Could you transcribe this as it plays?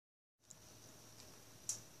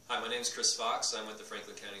Hi, my name is Chris Fox. I'm with the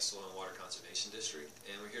Franklin County Soil and Water Conservation District,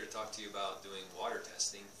 and we're here to talk to you about doing water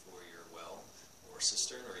testing for your well or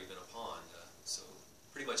cistern or even a pond. So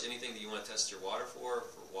pretty much anything that you want to test your water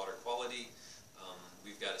for water quality,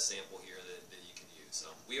 we've got a sample here that you can use.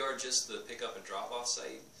 We are just the pickup and drop-off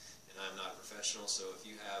site, and I'm not a professional, so if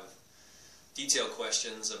you have detailed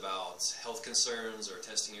questions about health concerns or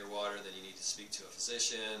testing your water, then you need to speak to a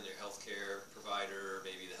physician, your healthcare provider,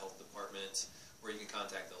 maybe the health department, or you can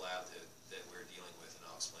contact the lab that we're dealing with, and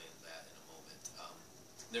I'll explain that in a moment.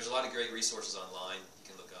 There's a lot of great resources online. You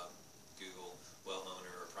can look up Google well owner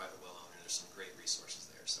or private well owner. There's some great resources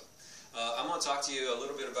there. So I'm going to talk to you a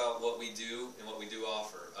little bit about what we do and what we do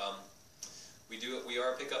offer. We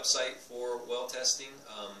are a pickup site for well testing.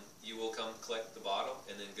 You will come collect the bottle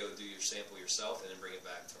and then go do your sample yourself and then bring it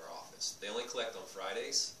back to our office. They only collect on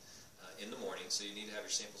Fridays in the morning, so you need to have your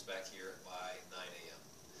samples back here by 9 a.m.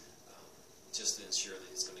 Just to ensure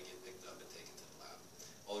that it's going to get picked up and taken to the lab.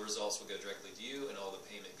 All the results will go directly to you, and all the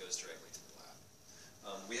payment goes directly to the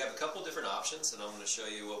lab. We have a couple different options, and I'm going to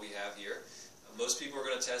show you what we have here. Most people are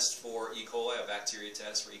going to test for E. coli, a bacteria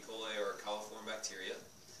test for E. coli or coliform bacteria.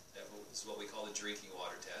 That is what we call the drinking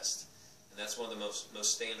water test, and that's one of the most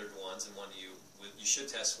standard ones, and one you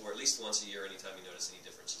should test for at least once a year anytime you notice any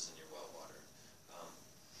differences in your well water.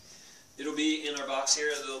 It'll be in our box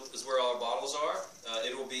here, is where all our bottles are.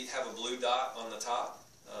 It will have a blue dot on the top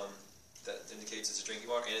that indicates it's a drinking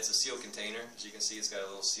water, and it's a sealed container. As you can see, it's got a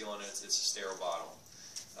little seal on it. It's a sterile bottle.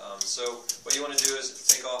 So what you want to do is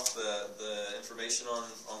take off the information on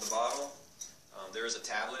the bottle. There is a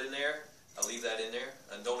tablet in there. I'll leave that in there.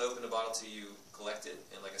 And don't open the bottle till you collect it.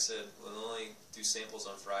 And like I said, we'll only do samples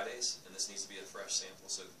on Fridays, and this needs to be a fresh sample,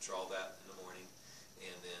 so draw that in the morning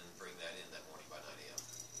and then bring that in that morning by 9 a.m.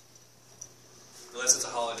 Unless it's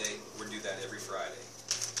a holiday, we'll do that every Friday.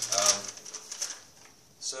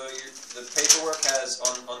 So the paperwork has,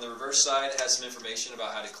 on the reverse side, it has some information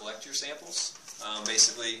about how to collect your samples.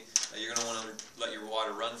 Basically, you're going to want to let your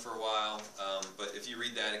water run for a while, but if you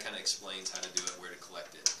read that, it kind of explains how to do it, where to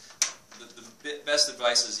collect it. The best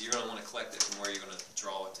advice is you're going to want to collect it from where you're going to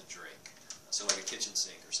draw it to drink, so like a kitchen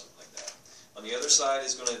sink or something like that. On the other side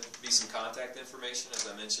is going to be some contact information. As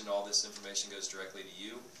I mentioned, all this information goes directly to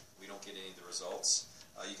you. We don't get any of the results.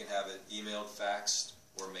 You can have it emailed, faxed,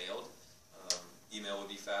 or mailed. Email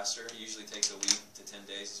would be faster. It usually takes a week to 10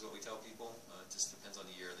 days is what we tell people. It just depends on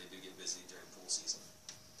the year. They do get busy during pool season.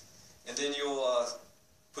 And then you'll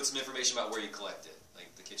put some information about where you collect it,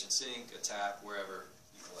 like the kitchen sink, a tap, wherever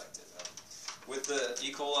you collect it. With the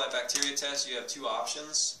E. coli bacteria test, you have two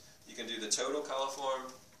options. You can do the total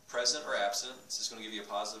coliform present or absent. This is going to give you a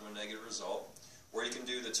positive or negative result. Or you can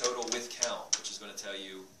do the total with count, which is going to tell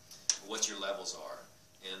you what your levels are.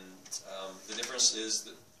 And the difference is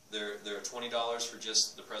that they're $20 for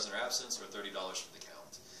just the present or absence, or $30 for the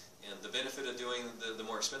count. And the benefit of doing the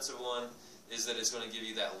more expensive one is that it's going to give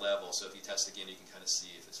you that level, so if you test again you can kind of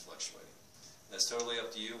see if it's fluctuating. That's totally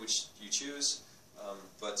up to you which you choose,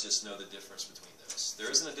 but just know the difference between those.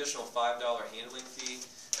 There is an additional $5 handling fee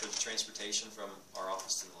for the transportation from our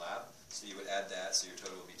office to the lab, so you would add that, so your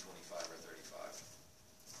total would be $25 or $35.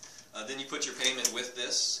 Then you put your payment with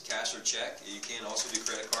this, cash or check. You can also do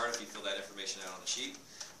credit card if you fill that information out on the sheet.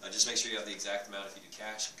 Just make sure you have the exact amount if you do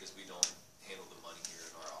cash, because we don't handle the money here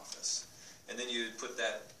in our office. And then you put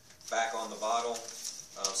that back on the bottle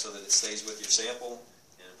so that it stays with your sample,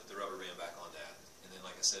 and put the rubber band back on that. And then,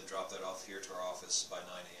 like I said, drop that off here to our office by 9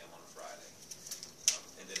 a.m. on a Friday.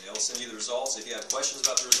 And then they'll send you the results. If you have questions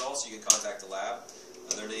about the results, you can contact the lab.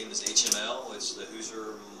 Their name is HML, which is the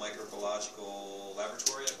Hoosier Microbiological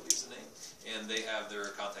Laboratory, I believe is the name. And they have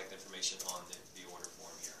their contact information on the order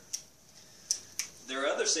form here. There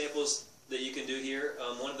are other samples that you can do here.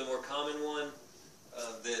 One of the more common one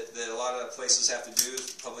that a lot of places have to do,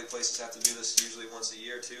 public places have to do this usually once a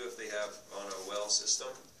year too if they have on a well system,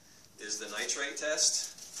 is the nitrate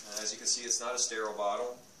test. As you can see, it's not a sterile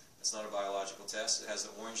bottle. It's not a biological test. It has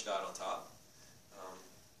the orange dot on top.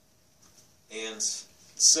 And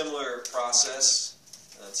similar process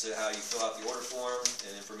to how you fill out the order form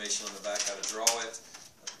and information on the back how to draw it.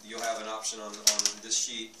 You'll have an option on this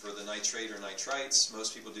sheet for the nitrate or nitrites.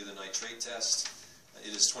 Most people do the nitrate test.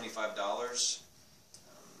 It is $25.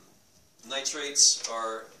 Nitrates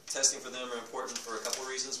testing for them are important for a couple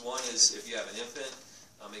reasons. One is if you have an infant,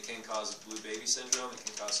 it can cause blue baby syndrome. It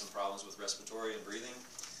can cause some problems with respiratory and breathing.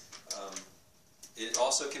 It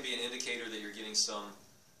also can be an indicator that you're getting some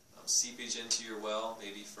seepage into your well,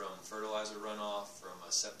 maybe from fertilizer runoff, from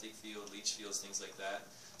a septic field, leach fields, things like that.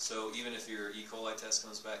 So even if your E. coli test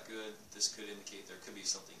comes back good, this could indicate there could be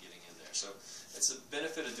something getting in there. So it's a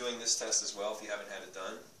benefit of doing this test as well if you haven't had it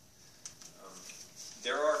done.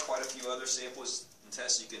 There are quite a few other samples and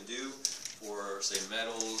tests you can do for, say,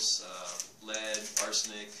 metals, lead,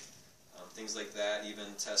 arsenic, things like that, even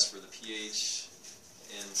tests for the pH.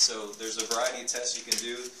 And so there's a variety of tests you can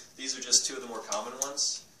do. These are just two of the more common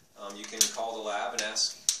ones. You can call the lab and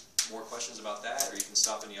ask more questions about that, or you can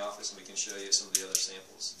stop in the office and we can show you some of the other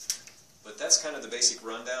samples. But that's kind of the basic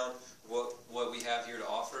rundown of what we have here to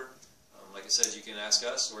offer. Like I said, you can ask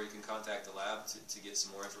us or you can contact the lab to get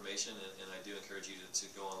some more information, and I do encourage you to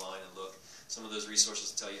go online and look. Some of those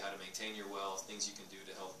resources tell you how to maintain your well, things you can do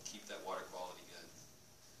to help keep that water quality good.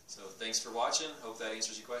 So thanks for watching. Hope that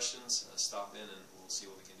answers your questions. Stop in and we'll see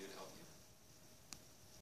what we can do.